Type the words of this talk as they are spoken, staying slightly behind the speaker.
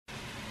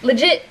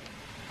Legit,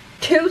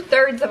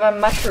 2/3 of my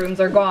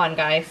mushrooms are gone,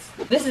 guys.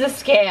 This is a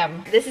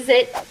scam. This is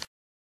it.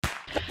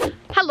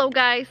 Hello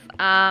guys,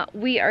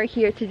 we are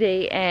here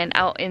today and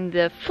out in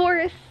the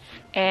forest,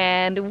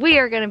 and we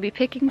are gonna be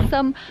picking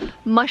some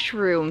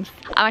mushrooms.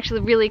 I'm actually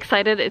really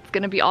excited. It's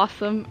gonna be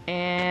awesome,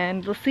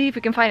 and we'll see if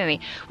we can find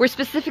any. We're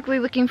specifically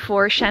looking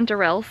for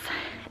chantarelles.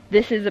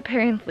 This is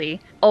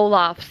apparently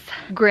Olaf's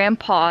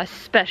grandpa's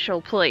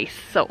special place,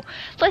 so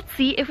let's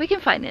see if we can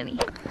find any.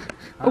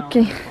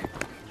 Okay.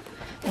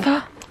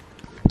 A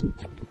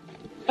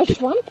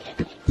swamp?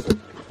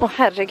 Åh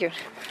herregud.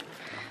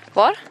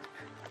 Var?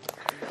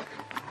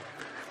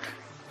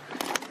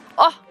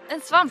 Åh,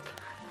 en svamp!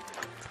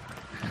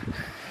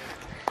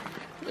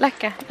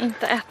 Läcka,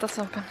 inte äta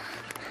svampen.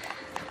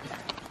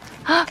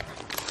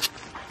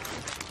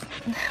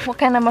 What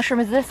kind of mushroom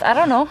is this? I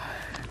don't know.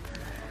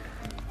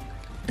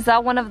 Is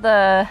that one of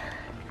the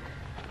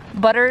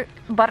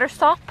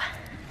butterstop?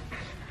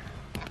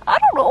 I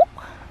don't know.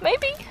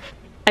 Maybe.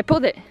 I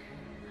pulled it.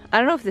 I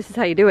don't know if this is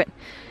how you do it.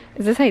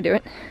 Is this how you do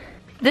it?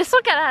 This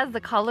one kind of has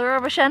the color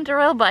of a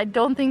chantarelle, but I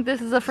don't think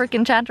this is a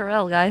freaking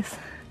chantarelle, guys.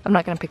 I'm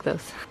not gonna pick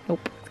those.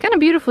 Nope. It's kind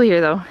of beautiful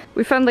here, though.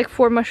 We found like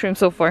 4 mushrooms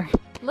so far.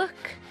 Look.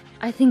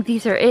 I think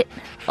these are it.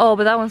 Oh,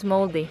 but that one's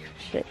moldy.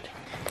 Shit.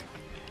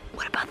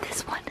 What about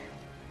this one?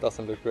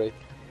 Doesn't look great.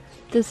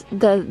 This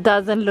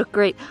doesn't look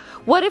great.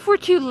 What if we're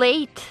too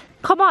late?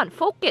 Come on,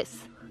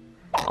 focus.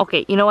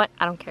 Okay, you know what?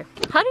 I don't care.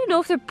 How do you know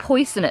if they're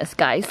poisonous,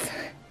 guys?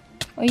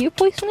 Are you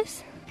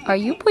poisonous? Are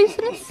you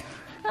poisonous?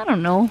 I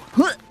don't know.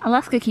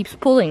 Alaska keeps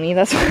pulling me.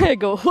 That's why I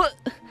go.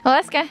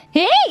 Alaska,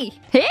 hey!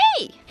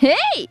 Hey!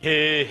 Hey!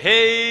 Hey,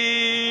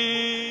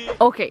 hey!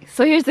 Okay,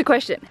 so here's the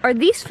question. Are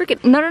these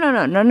freaking... No.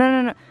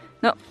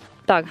 No,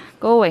 dog,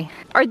 go away.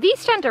 Are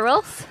these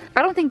chantarelles?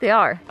 I don't think they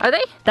are. Are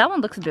they? That one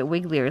looks a bit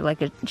wigglier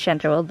like a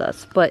chantarelle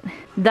does, but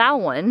that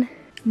one,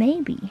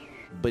 maybe.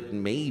 But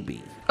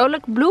maybe. Oh,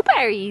 look,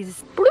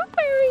 blueberries.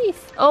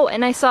 Blueberries. Oh,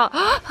 and I saw...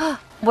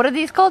 What are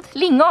these called?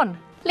 Lingon.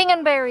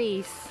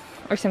 Lingonberries.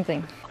 Or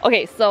something.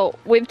 Okay, so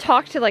we've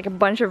talked to like a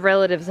bunch of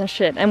relatives and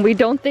shit, and we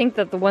don't think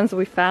that the ones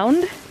we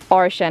found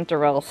are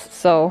chantarelles.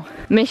 So,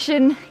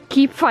 mission,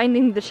 keep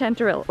finding the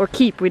chantarelle. Or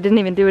keep, we didn't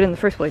even do it in the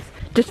first place.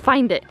 Just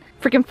find it.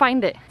 Freaking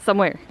find it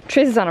somewhere.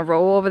 Tris is on a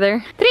roll over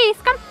there.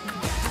 Tris, come!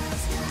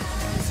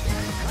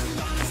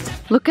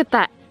 Look at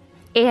that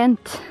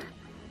ant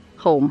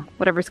home,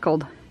 whatever it's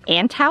called.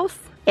 Ant house?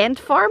 Ant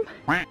farm?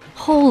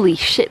 Holy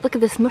shit, look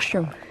at this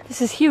mushroom.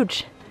 This is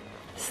huge.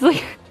 This is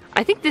like...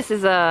 I think this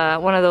is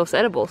one of those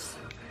edibles.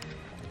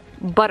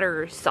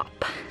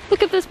 Butterstop.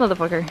 Look at this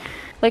motherfucker.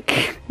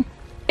 Like,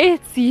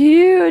 it's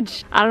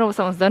huge. I don't know what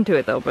someone's done to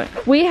it though, but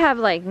we have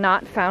like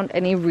not found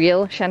any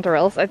real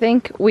chantarelles, I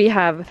think. We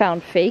have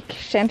found fake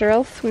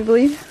chantarelles, we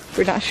believe.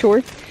 We're not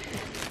sure.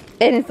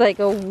 And it's like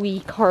a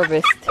weak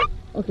harvest.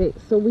 Okay,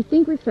 so we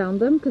think we found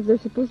them because they're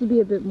supposed to be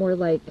a bit more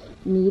like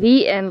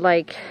meaty and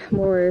like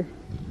more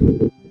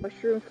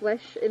mushroom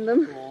flesh in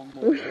them.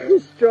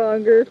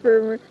 Stronger,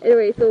 firmer.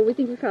 Anyway, so we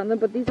think we found them,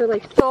 but these are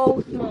like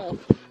so small.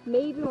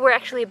 Maybe we're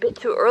actually a bit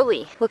too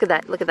early. Look at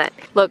that, look at that.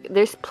 Look,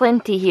 there's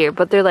plenty here,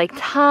 but they're like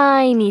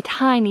tiny,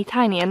 tiny,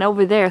 tiny, and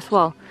over there as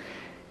well.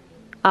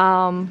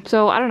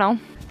 So I don't know.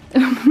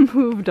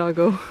 Move,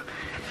 doggo.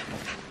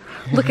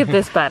 Look at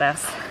this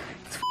badass.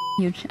 It's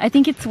huge. I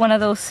think it's one of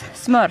those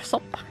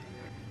smörsopp.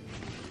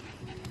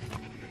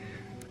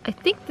 I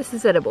think this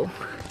is edible.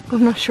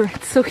 I'm not sure,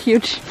 it's so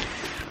huge.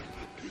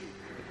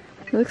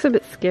 It looks a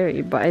bit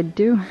scary, but I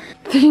do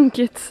think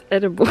it's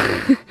edible.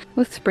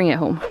 Let's bring it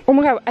home. Oh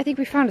my god, I think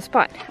we found a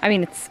spot. I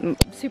mean, it's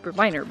super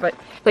minor, but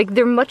like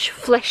they're much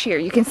fleshier.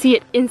 You can see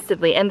it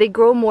instantly, and they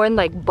grow more in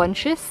like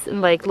bunches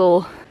and like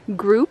little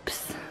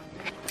groups.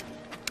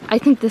 I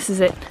think this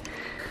is it.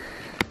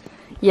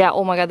 Yeah,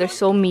 oh my god, they're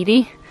so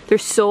meaty. They're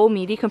so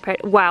meaty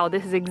compared. Wow,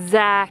 this is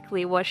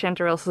exactly what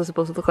chantarelles are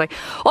supposed to look like.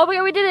 Oh my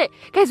god, we did it!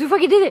 Guys, we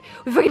fucking did it!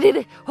 We fucking did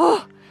it!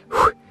 Oh!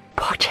 Poor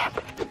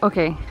champ.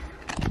 Okay.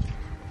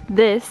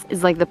 This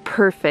is like the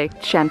perfect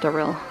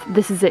chantarelle.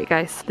 This is it,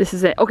 guys. This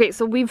is it. Okay,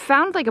 so we've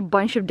found like a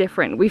bunch of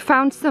different. We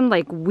found some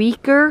like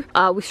weaker.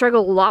 We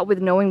struggled a lot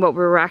with knowing what we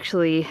were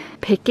actually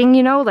picking,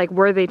 you know? Like,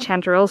 were they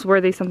chantarelles? Were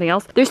they something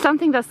else? There's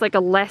something that's like a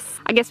less,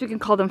 I guess we can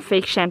call them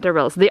fake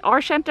chantarelles. They are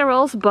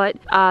chantarelles, but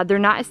they're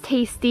not as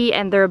tasty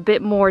and they're a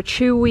bit more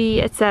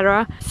chewy,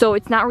 etc. So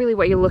it's not really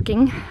what you're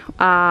looking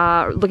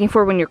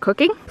for when you're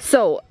cooking.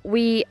 So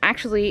we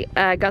actually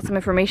got some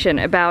information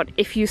about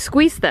if you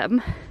squeeze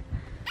them,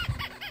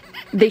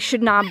 they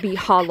should not be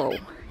hollow.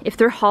 If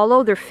they're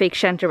hollow, they're fake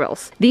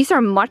chantarelles. These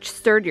are much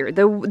sturdier.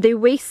 They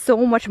weigh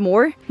so much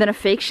more than a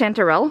fake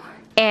chantarelle.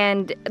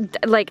 And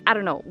like, I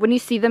don't know, when you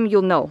see them,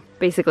 you'll know,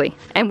 basically.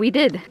 And we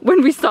did.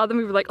 When we saw them,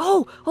 we were like,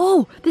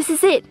 oh, this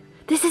is it.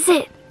 This is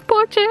it.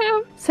 Poor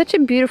champ. Such a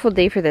beautiful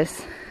day for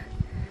this.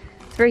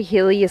 It's very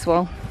hilly as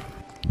well.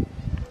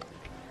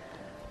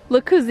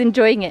 Look who's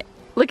enjoying it.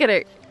 Look at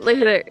her. Look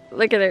at her.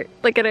 Look at her.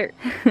 Look at her.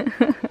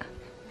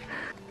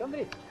 Come,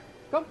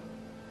 Come.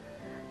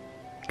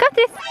 Got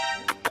this.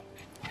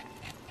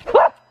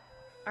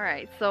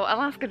 Alright, so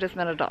Alaska just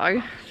met a dog.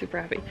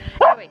 Super happy.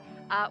 Anyway,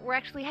 we're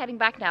actually heading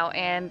back now,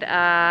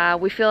 and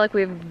we feel like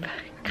we've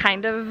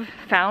kind of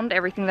found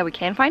everything that we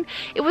can find.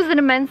 It was an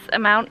immense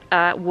amount.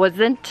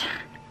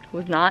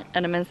 Was not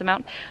an immense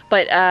amount,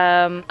 but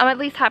I'm at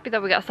least happy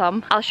that we got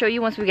some. I'll show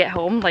you once we get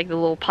home, like the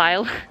little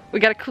pile.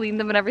 We gotta clean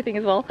them and everything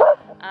as well.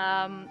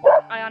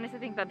 I honestly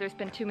think that there's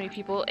been too many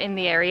people in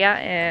the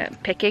area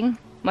picking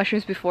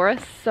mushrooms before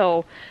us,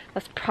 so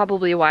that's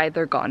probably why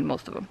they're gone,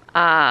 most of them.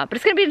 But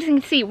it's gonna be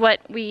interesting to see what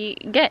we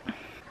get,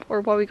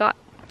 or what we got.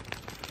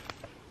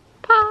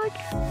 Pog!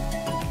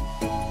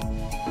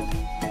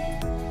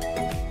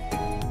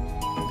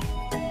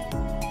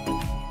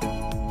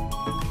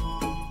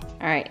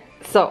 Alright,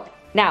 so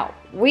now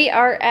we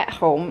are at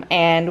home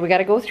and we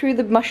gotta go through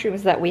the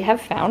mushrooms that we have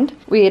found.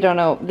 We don't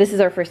know, this is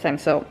our first time,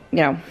 so you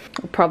know,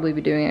 we'll probably be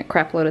doing a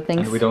crap load of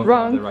things and we don't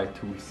wrong. have the right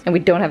tools. And we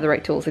don't have the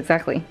right tools,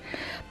 exactly.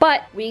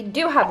 But we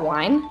do have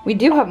wine, we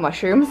do have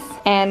mushrooms,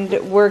 and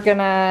we're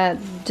gonna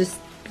just,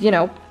 you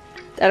know,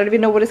 I don't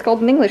even know what it's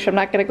called in English. I'm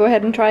not gonna go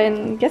ahead and try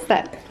and guess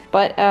that.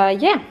 But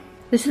yeah,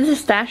 this is a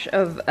stash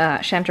of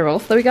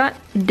chantarelles that we got.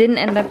 Didn't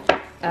end up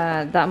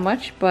that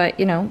much, but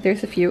you know,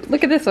 there's a few.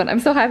 Look at this one.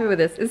 I'm so happy with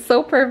this. It's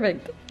so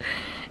perfect.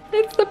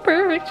 It's the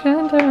perfect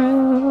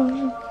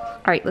chantarelle.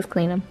 Alright, let's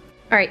clean them.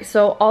 Alright,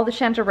 so all the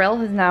chantarelle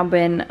has now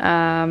been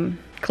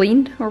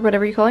cleaned, or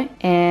whatever you call it.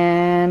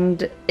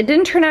 And it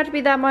didn't turn out to be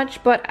that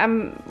much, but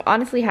I'm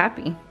honestly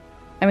happy.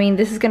 I mean,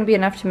 this is gonna be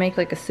enough to make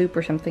like a soup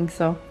or something,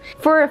 so.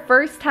 For a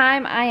first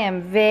time, I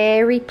am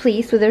very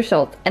pleased with the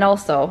result. And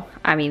also,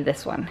 I mean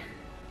this one.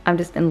 I'm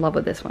just in love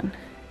with this one.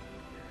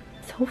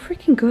 So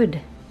freaking good.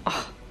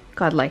 Oh,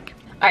 godlike.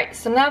 Alright,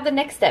 so now the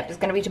next step is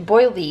gonna be to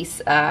boil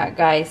these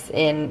guys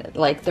in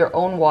like their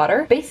own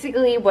water.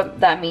 Basically what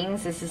that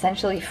means is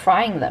essentially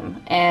frying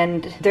them.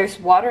 And there's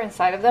water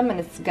inside of them and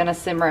it's gonna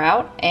simmer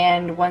out.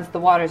 And once the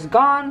water's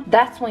gone,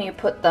 that's when you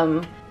put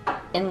them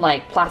in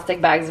like plastic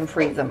bags and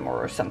freeze them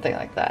or something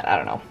like that. I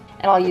don't know.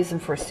 And I'll use them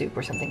for a soup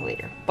or something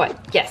later.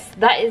 But yes,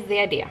 that is the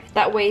idea.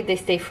 That way they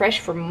stay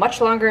fresh for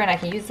much longer and I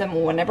can use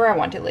them whenever I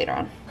want to later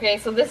on. Okay,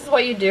 so this is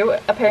what you do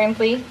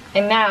apparently.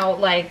 And now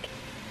like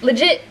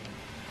legit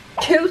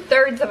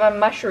 2/3 of my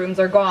mushrooms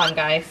are gone,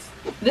 guys.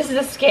 This is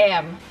a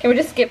scam. Can we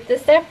just skip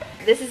this step?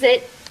 This is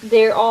it.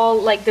 They're all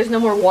like, there's no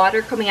more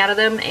water coming out of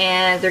them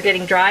and they're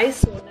getting dry.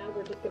 So now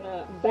we're just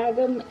gonna bag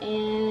them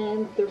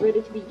and they're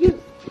ready to be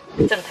used.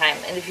 Sometime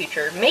in the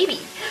future, maybe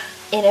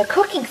in a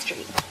cooking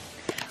stream.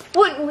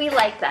 Wouldn't we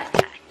like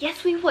that?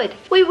 Yes, we would.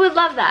 We would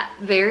love that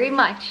very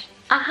much.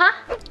 Uh-huh.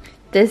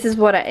 This is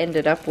what I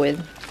ended up with.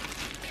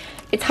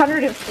 It's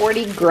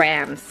 140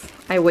 grams.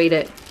 I weighed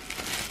it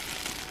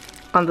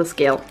on the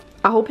scale.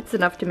 I hope it's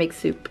enough to make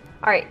soup.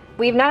 Alright,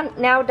 we've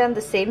now done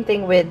the same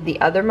thing with the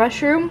other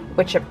mushroom,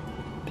 which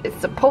is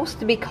supposed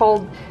to be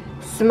called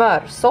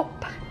smörsopp.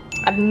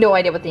 I have no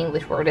idea what the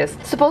English word is.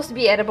 It's supposed to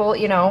be edible,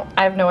 you know,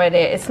 I have no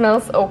idea. It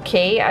smells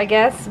okay, I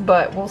guess,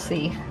 but we'll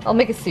see. I'll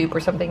make a soup or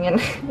something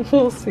and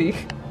we'll see.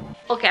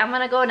 Okay, I'm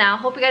gonna go now.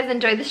 Hope you guys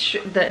enjoyed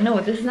no,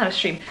 this is not a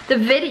stream. The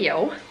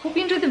video. Hope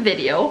you enjoyed the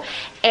video.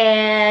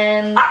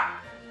 And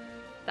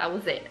that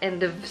was it.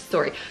 End of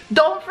story.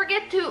 Don't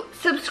forget to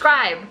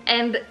subscribe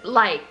and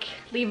like.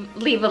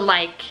 Leave a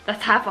like.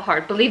 That's half a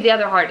heart, but leave the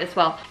other heart as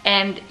well.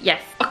 And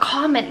yes, a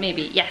comment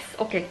maybe. Yes,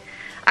 okay.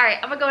 Alright,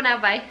 I'm gonna go now.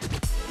 Bye.